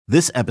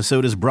This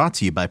episode is brought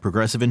to you by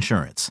Progressive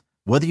Insurance.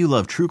 Whether you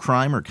love true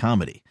crime or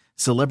comedy,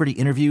 celebrity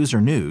interviews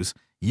or news,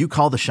 you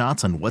call the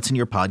shots on what's in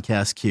your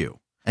podcast queue.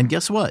 And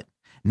guess what?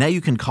 Now you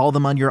can call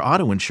them on your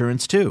auto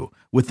insurance too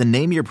with the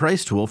Name Your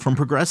Price tool from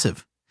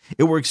Progressive.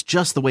 It works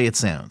just the way it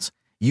sounds.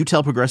 You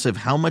tell Progressive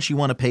how much you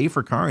want to pay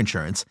for car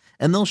insurance,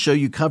 and they'll show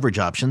you coverage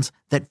options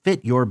that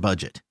fit your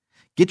budget.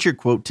 Get your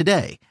quote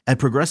today at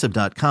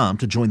Progressive.com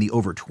to join the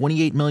over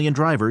 28 million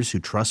drivers who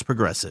trust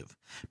Progressive.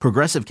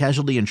 Progressive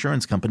Casualty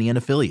Insurance Company and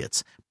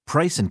Affiliates.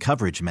 Price and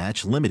coverage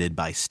match limited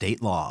by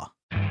state law.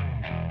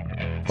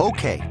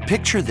 Okay,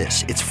 picture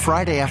this. It's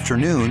Friday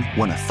afternoon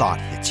when a thought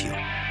hits you.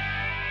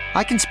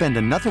 I can spend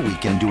another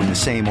weekend doing the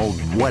same old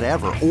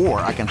whatever,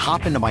 or I can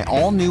hop into my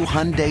all-new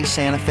Hyundai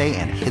Santa Fe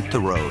and hit the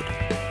road.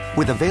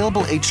 With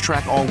available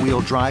H-Track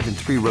all-wheel drive and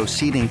 3-row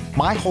seating,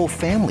 my whole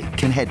family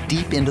can head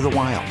deep into the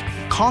wild.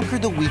 Conquer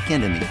the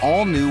weekend in the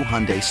all-new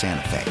Hyundai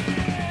Santa Fe.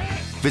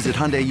 Visit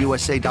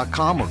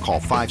HyundaiUSA.com or call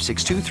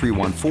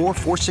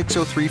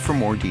 562-314-4603 for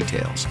more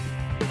details.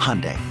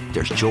 Hyundai,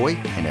 there's joy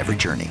in every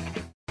journey.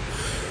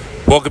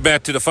 Welcome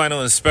back to the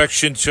Final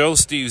Inspection Show.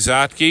 Steve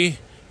Zotke.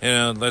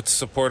 And let's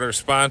support our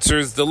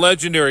sponsors, the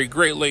legendary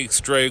Great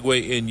Lakes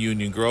Dragway in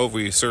Union Grove.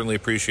 We certainly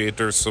appreciate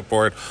their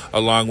support,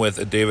 along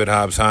with David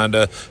Hobbs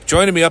Honda.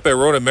 Joining me up at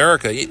Road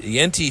America, the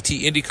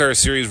NTT IndyCar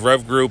Series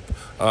Rev Group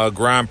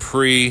Grand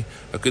Prix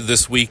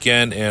this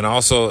weekend, and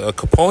also a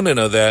component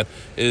of that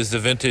is the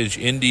Vintage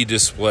Indy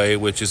display,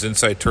 which is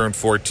inside Turn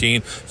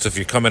 14. So if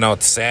you're coming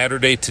out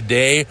Saturday,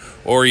 today,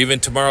 or even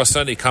tomorrow,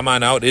 Sunday, come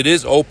on out. It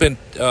is open,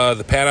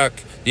 the paddock.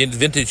 The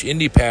Vintage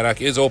Indy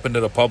paddock is open to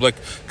the public.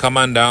 Come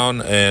on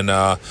down and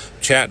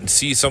chat and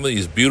see some of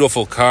these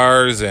beautiful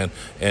cars and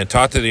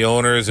talk to the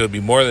owners. They'll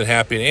be more than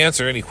happy to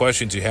answer any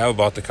questions you have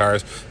about the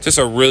cars. Just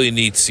a really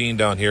neat scene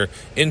down here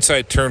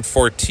inside Turn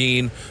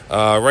 14,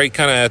 right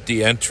kind of at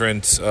the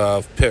entrance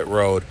of Pit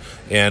Road.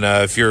 And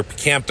if you're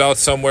camped out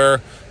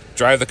somewhere,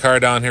 drive the car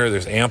down here.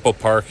 There's ample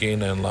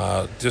parking, and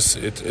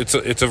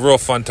it's a real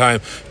fun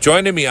time.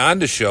 Joining me on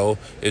the show,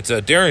 it's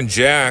Darren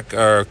Jack,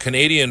 our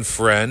Canadian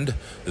friend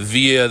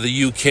via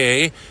the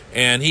UK,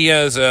 and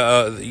he's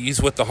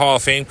with the Hall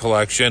of Fame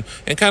collection.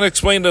 And kind of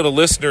explain to the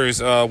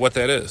listeners what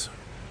that is.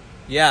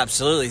 Yeah,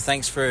 absolutely.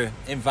 Thanks for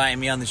inviting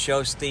me on the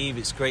show, Steve.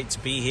 It's great to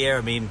be here.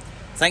 I mean,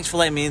 thanks for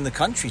letting me in the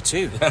country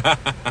too.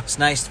 It's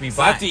nice to be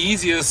back. Not the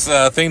easiest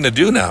thing to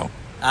do now.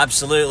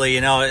 Absolutely,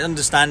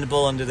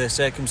 understandable under the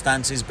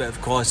circumstances, but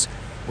of course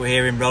we're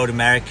here in Road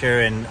America,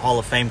 and Hall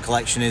of Fame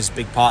collection is a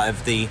big part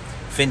of the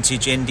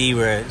Vintage Indy.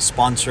 We're a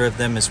sponsor of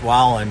them as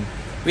well, and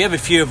we have a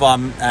few of our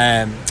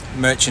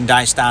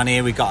merchandise down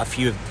here. We got a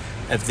few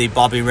of the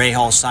Bobby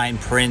Rahal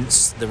signed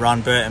prints, the Ron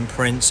Burton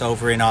prints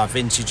over in our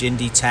Vintage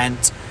Indy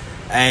tent,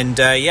 and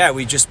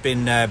we've just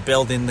been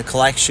building the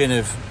collection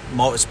of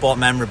motorsport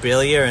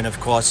memorabilia, and of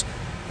course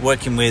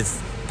working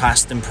with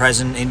past and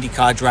present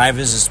IndyCar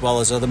drivers as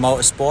well as other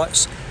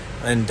motorsports,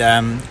 and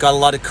got a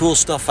lot of cool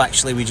stuff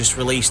actually we just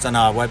released on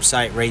our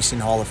website,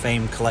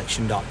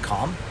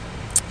 RacingHallOfFameCollection.com.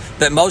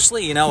 But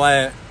mostly,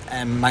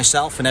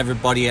 myself and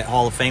everybody at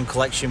Hall of Fame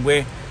Collection,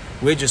 we're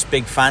just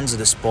big fans of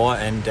the sport,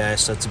 and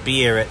so to be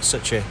here at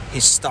such a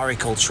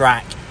historical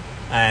track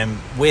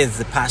with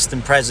the past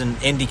and present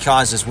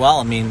IndyCars as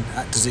well, I mean,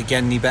 does it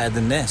get any better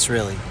than this,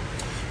 really?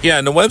 Yeah,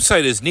 and the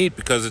website is neat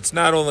because it's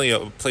not only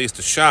a place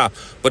to shop,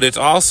 but it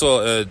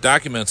also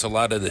documents a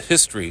lot of the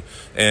history,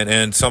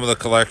 and some of the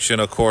collection,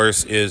 of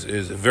course,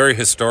 is very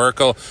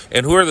historical.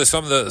 And who are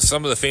some of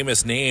the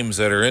famous names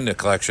that are in the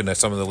collection that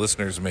some of the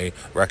listeners may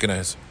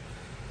recognize?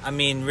 I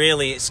mean,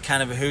 really, it's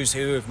kind of a who's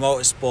who of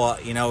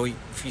motorsport.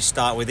 If you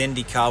start with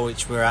IndyCar,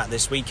 which we're at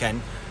this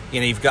weekend,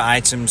 you've got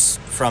items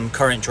from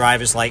current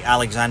drivers like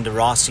Alexander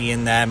Rossi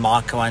in there,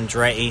 Marco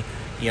Andretti.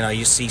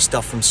 You see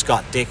stuff from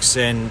Scott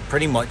Dixon,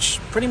 pretty much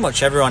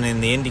everyone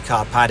in the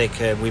IndyCar paddock.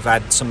 We've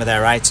had some of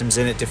their items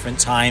in at different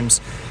times,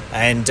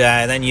 and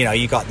then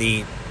you got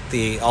the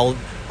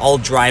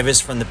old drivers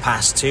from the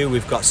past too.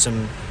 We've got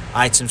some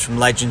items from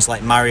legends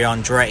like Mario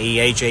Andretti,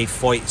 AJ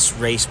Foyt's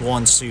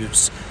race-worn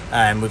suits.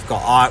 We've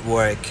got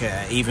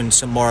artwork, even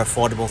some more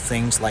affordable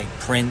things like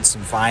prints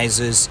and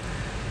visors.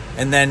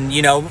 And then,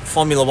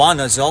 Formula One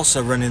is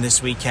also running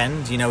this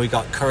weekend. We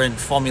got current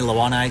Formula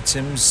One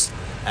items.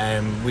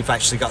 We've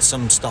actually got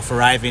some stuff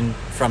arriving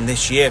from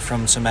this year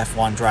from some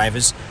F1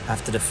 drivers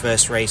after the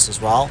first race as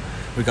well.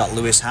 We've got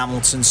Lewis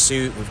Hamilton's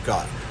suit, we've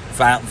got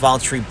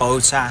Valtteri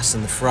Bottas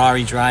and the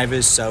Ferrari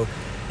drivers, so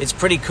it's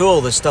pretty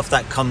cool, the stuff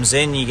that comes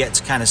in. You get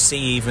to kind of see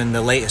even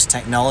the latest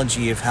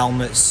technology of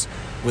helmets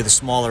with the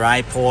smaller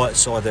eye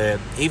ports, or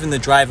even the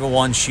driver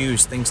worn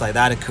shoes, things like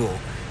that are cool.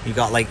 You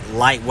got like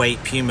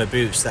lightweight Puma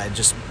boots that are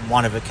just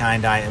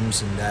one-of-a-kind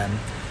items, and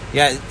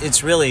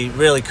it's really,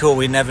 really cool.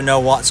 We never know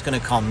what's going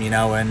to come,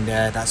 and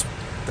that's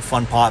the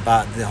fun part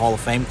about the Hall of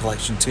Fame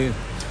collection too.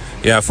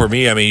 Yeah, for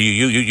me, I mean,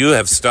 you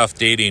have stuff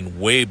dating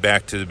way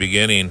back to the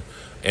beginning,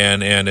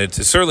 and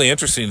it's certainly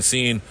interesting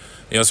seeing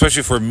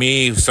especially for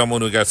me,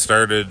 someone who got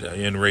started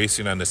in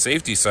racing on the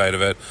safety side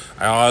of it,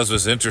 I always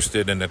was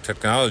interested in the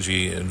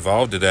technology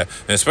involved in that,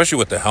 and especially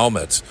with the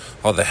helmets.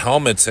 How the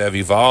helmets have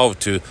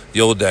evolved to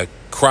the old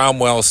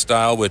Cromwell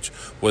style, which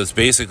was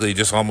basically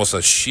just almost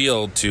a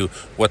shield to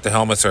what the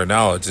helmets are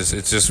now. It's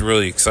just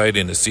really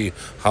exciting to see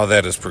how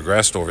that has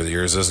progressed over the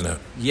years, isn't it?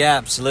 Yeah,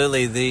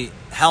 absolutely. The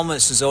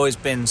helmets has always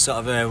been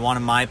sort of one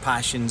of my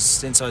passions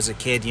since I was a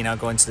kid,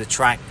 going to the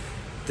track.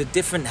 The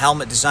different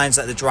helmet designs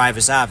that the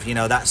drivers have,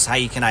 that's how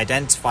you can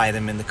identify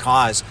them in the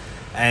cars.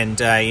 And,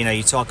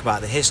 you talk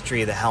about the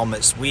history of the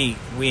helmets. We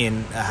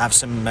have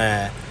some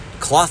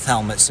cloth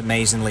helmets,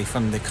 amazingly,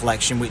 from the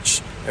collection,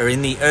 which are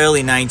in the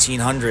early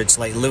 1900s,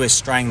 like Louis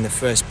Strang, the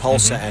first pole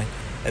setter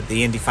at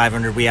the Indy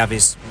 500. We have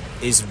his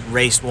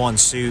race-worn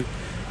suit,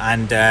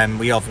 and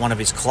we have one of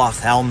his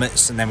cloth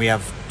helmets, and then we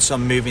have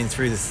some moving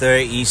through the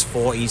 30s,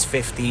 40s,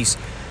 50s,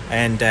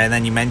 and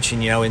then you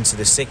mentioned, into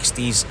the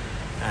 60s,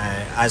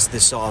 as the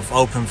sort of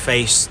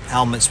open-face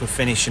helmets were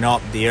finishing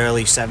up, the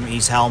early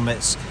 70s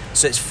helmets.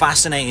 So it's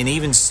fascinating,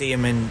 even see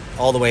them in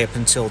all the way up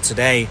until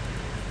today.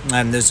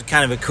 There's a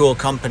kind of a cool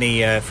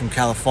company from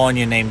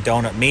California named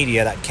Donut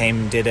Media that came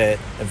and did a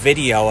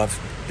video of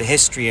the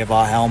history of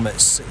our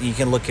helmets. You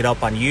can look it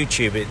up on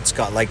YouTube. It's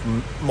got like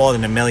more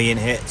than 1 million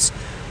hits.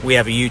 We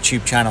have a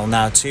YouTube channel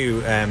now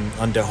too,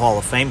 under Hall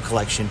of Fame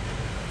collection.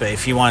 But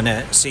if you want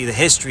to see the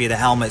history of the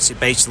helmets,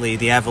 basically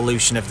the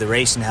evolution of the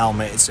racing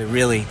helmet, it's a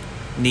really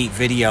neat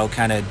video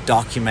kind of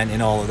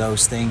documenting all of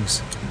those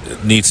things.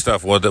 Neat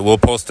stuff. We'll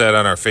post that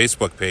on our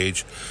Facebook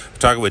page. We're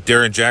talking with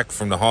Darren Jack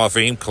from the Hall of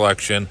Fame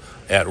collection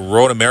at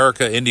Road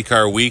America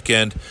IndyCar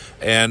Weekend.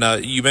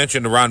 And you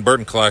mentioned the Ron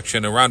Burton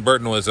collection, and Ron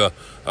Burton was a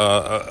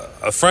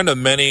friend of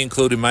many,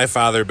 including my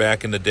father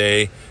back in the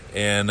day,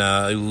 and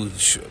who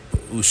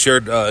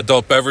shared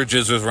adult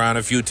beverages with Ron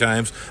a few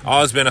times.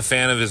 Always been a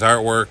fan of his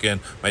artwork,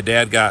 and my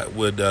dad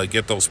would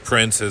get those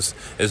prints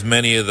as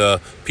many of the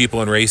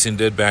people in racing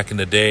did back in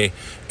the day.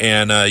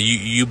 And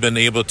you've been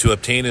able to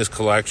obtain his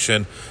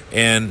collection,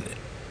 and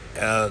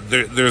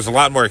there's a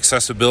lot more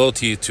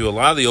accessibility to a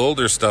lot of the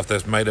older stuff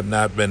that might have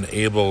not been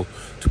able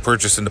to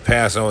purchase in the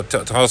past. So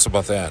tell us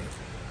about that.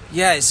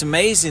 Yeah, it's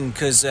amazing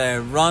because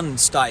Ron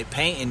started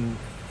painting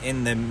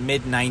in the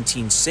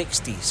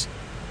mid-1960s.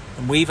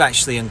 And we've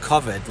actually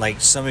uncovered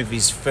like some of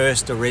his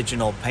first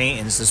original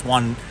paintings. There's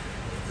one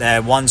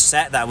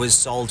set that was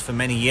sold for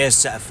many years,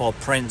 set of 4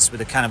 prints with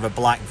a kind of a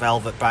black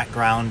velvet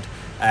background.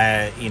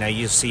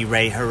 You'll see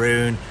Ray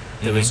Haroon.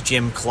 There was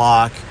Jim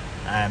Clark,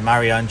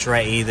 Mario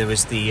Andretti. There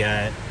was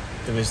the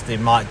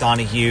Mark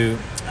Donohue.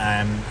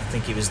 I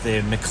think it was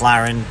the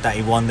McLaren that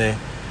he won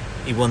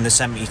the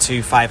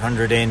 72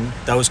 500 in.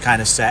 Those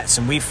kind of sets.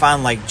 And we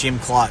found like Jim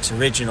Clark's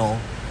original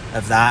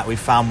of that. We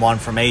found one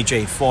from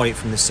AJ Foyt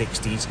from the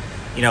 60s.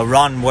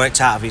 Ron worked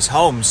out of his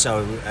home,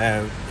 so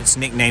it's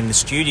nicknamed the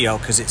studio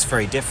because it's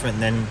very different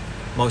than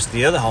most of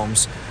the other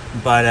homes.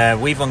 But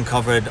we've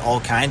uncovered all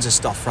kinds of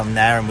stuff from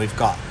there, and we've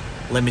got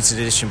limited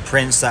edition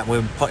prints that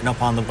we're putting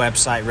up on the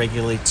website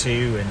regularly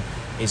too, and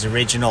his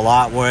original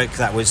artwork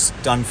that was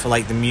done for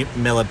like the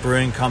Miller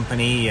Brewing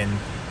Company, and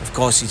of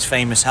course his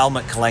famous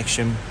helmet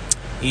collection.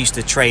 He used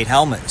to trade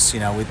helmets,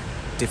 with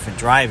different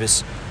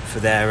drivers for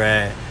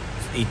their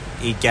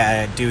he'd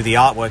do the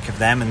artwork of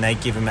them, and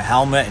they'd give him a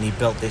helmet, and he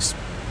built this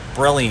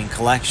brilliant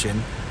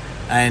collection.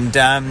 And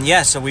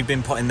so we've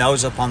been putting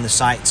those up on the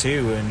site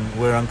too, and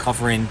we're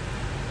uncovering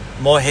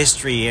more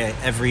history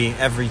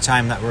every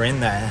time that we're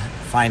in there,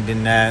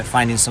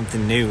 finding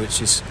something new,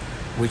 which is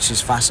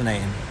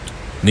fascinating.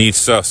 Neat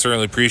stuff.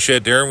 Certainly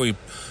appreciate it, Darren. We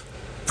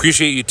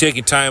appreciate you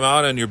taking time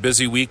out on your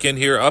busy weekend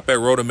here up at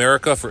Road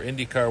America for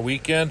IndyCar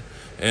Weekend.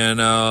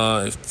 And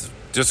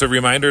just a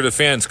reminder to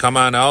fans, come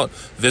on out,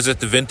 visit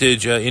the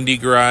Vintage Indy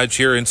Garage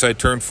here inside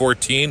Turn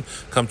 14.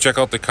 Come check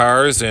out the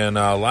cars, and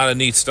a lot of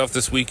neat stuff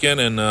this weekend,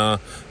 and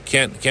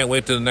can't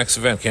wait to the next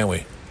event, can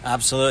we?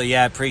 Absolutely,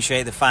 yeah.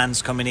 Appreciate the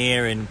fans coming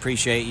here, and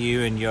appreciate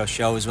you and your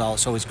show as well.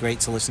 It's always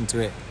great to listen to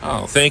it.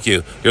 Oh, thank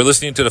you. You're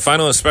listening to the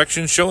Final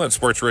Inspection Show on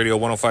Sports Radio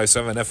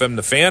 105.7 FM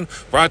The Fan,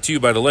 brought to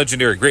you by the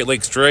legendary Great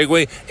Lakes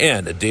Dragway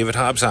and David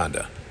Hobbs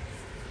Honda.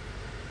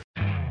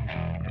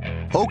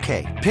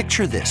 Okay,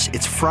 picture this.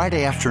 It's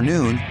Friday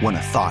afternoon when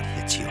a thought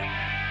hits you.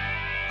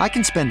 I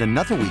can spend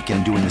another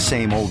weekend doing the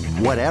same old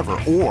whatever,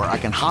 or I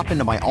can hop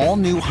into my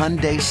all-new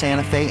Hyundai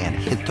Santa Fe and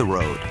hit the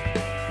road.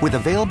 With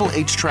available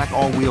H-Track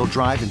all-wheel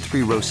drive and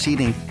 3-row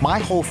seating, my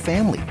whole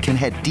family can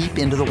head deep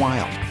into the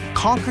wild.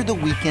 Conquer the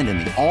weekend in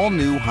the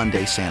all-new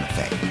Hyundai Santa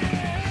Fe.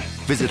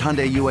 Visit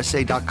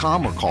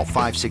HyundaiUSA.com or call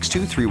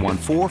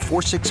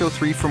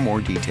 562-314-4603 for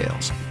more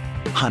details.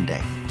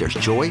 Hyundai, there's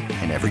joy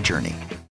in every journey.